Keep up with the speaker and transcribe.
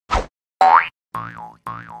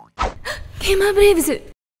GamerBraves!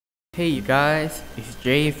 Hey you guys, it's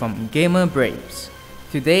Jay from GamerBraves.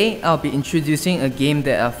 Today I'll be introducing a game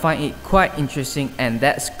that I find it quite interesting, and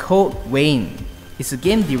that's called Wayne. It's a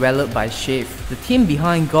game developed by Shift, the team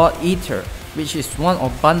behind God Eater, which is one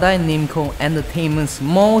of Bandai Namco Entertainment's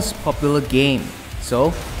most popular game.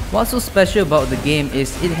 So, what's so special about the game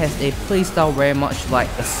is it has a playstyle very much like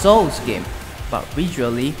a Souls game, but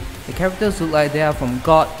visually, the characters look like they are from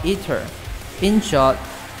God Eater. In short,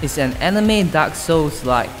 it's an anime Dark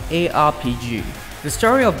Souls-like ARPG. The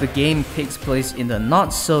story of the game takes place in the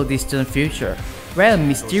not-so-distant future, where a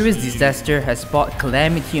mysterious disaster has brought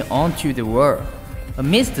calamity onto the world.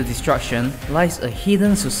 Amidst the destruction lies a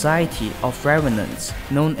hidden society of revenants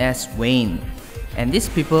known as Wayne. And these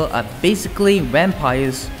people are basically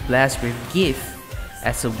vampires blessed with gifts.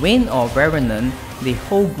 As a Wayne or Revenant, they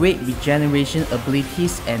hold great regeneration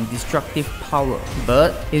abilities and destructive power,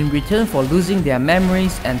 but in return for losing their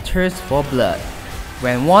memories and thirst for blood.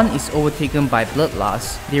 When one is overtaken by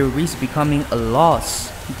bloodlust, they risk becoming a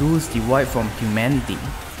lost, ghouls devoid from humanity.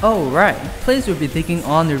 Oh right, players will be taking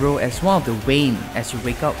on the role as one of the Wayne as you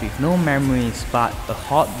wake up with no memories but a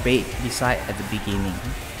hot bait beside at the beginning.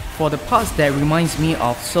 For the parts that reminds me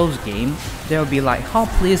of Souls game, there will be like how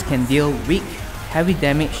players can deal weak, heavy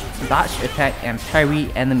damage, large attack and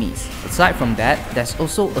parry enemies. Aside from that, there's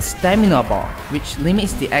also a stamina bar, which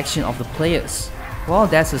limits the action of the players. While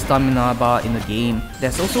there's a stamina bar in the game,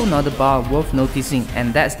 there's also another bar worth noticing,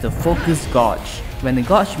 and that's the focus gauge. When the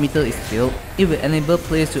gauge meter is filled, it will enable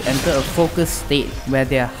players to enter a focus state where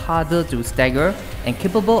they are harder to stagger and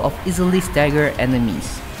capable of easily stagger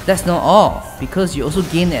enemies. That's not all, because you also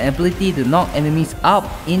gain an ability to knock enemies up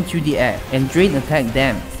into the air and drain attack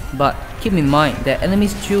them. But keep in mind that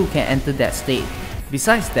enemies too can enter that state.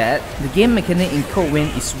 Besides that, the game mechanic in Code Wayne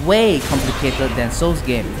is way complicated than Souls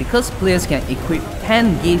game because players can equip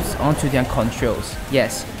 10 gifts onto their controls.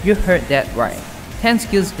 Yes, you heard that right. 10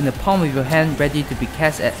 skills in the palm of your hand ready to be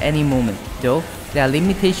cast at any moment, though there are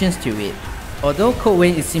limitations to it. Although Code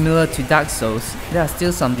Wayne is similar to Dark Souls, there are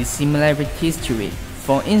still some dissimilarities to it.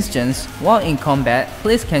 For instance, while in combat,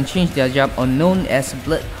 players can change their job or known as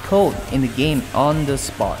blood code in the game on the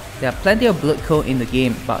spot. There are plenty of blood code in the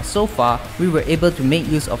game, but so far, we were able to make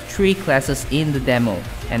use of 3 classes in the demo,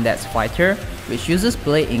 and that's Fighter, which uses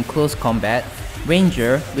blade in close combat,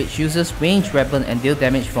 Ranger, which uses ranged weapon and deal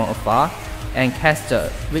damage from afar, and Caster,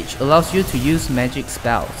 which allows you to use magic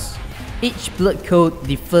spells. Each blood code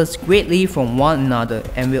differs greatly from one another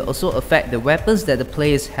and will also affect the weapons that the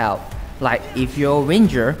players have. Like if you're a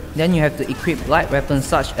ranger, then you have to equip light weapons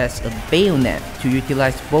such as a bayonet to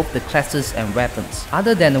utilize both the classes and weapons.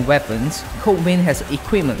 Other than the weapons, Code Wayne has an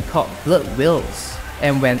equipment called Blood Wheels,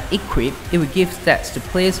 and when equipped, it will give stats to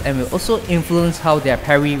players and will also influence how their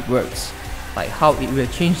parry works, like how it will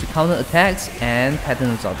change the counter attacks and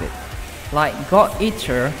patterns of it. Like God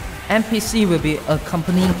Eater, NPC will be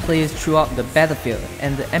accompanying players throughout the battlefield,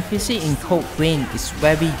 and the NPC in Code Wayne is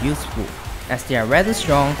very useful, as they are rather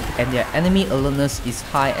strong and their enemy alertness is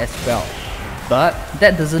high as well. But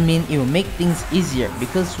that doesn't mean it will make things easier,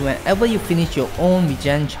 because whenever you finish your own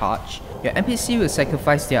regen charge, your NPC will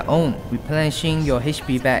sacrifice their own, replenishing your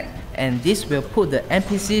HP back, and this will put the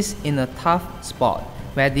NPCs in a tough spot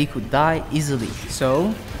where they could die easily.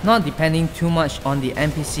 So, not depending too much on the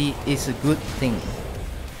NPC is a good thing.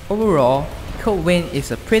 Overall, Code Wayne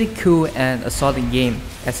is a pretty cool and a solid game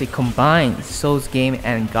as it combines Souls game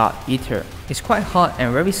and God Eater. It's quite hard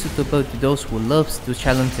and very suitable to those who loves to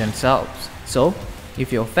challenge themselves. So,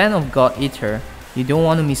 if you're a fan of God Eater, you don't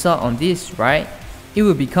want to miss out on this, right? It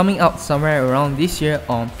will be coming out somewhere around this year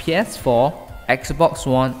on PS4, Xbox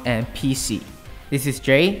One and PC. This is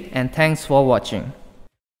Jay, and thanks for watching.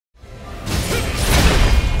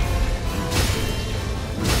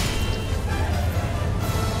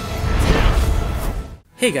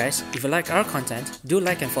 Hey guys, if you like our content, do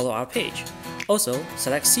like and follow our page. Also,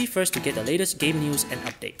 select See First to get the latest game news and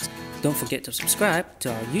updates. Don't forget to subscribe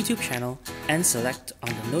to our YouTube channel and select on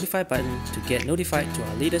the notify button to get notified to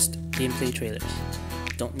our latest gameplay trailers.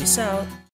 Don't miss out!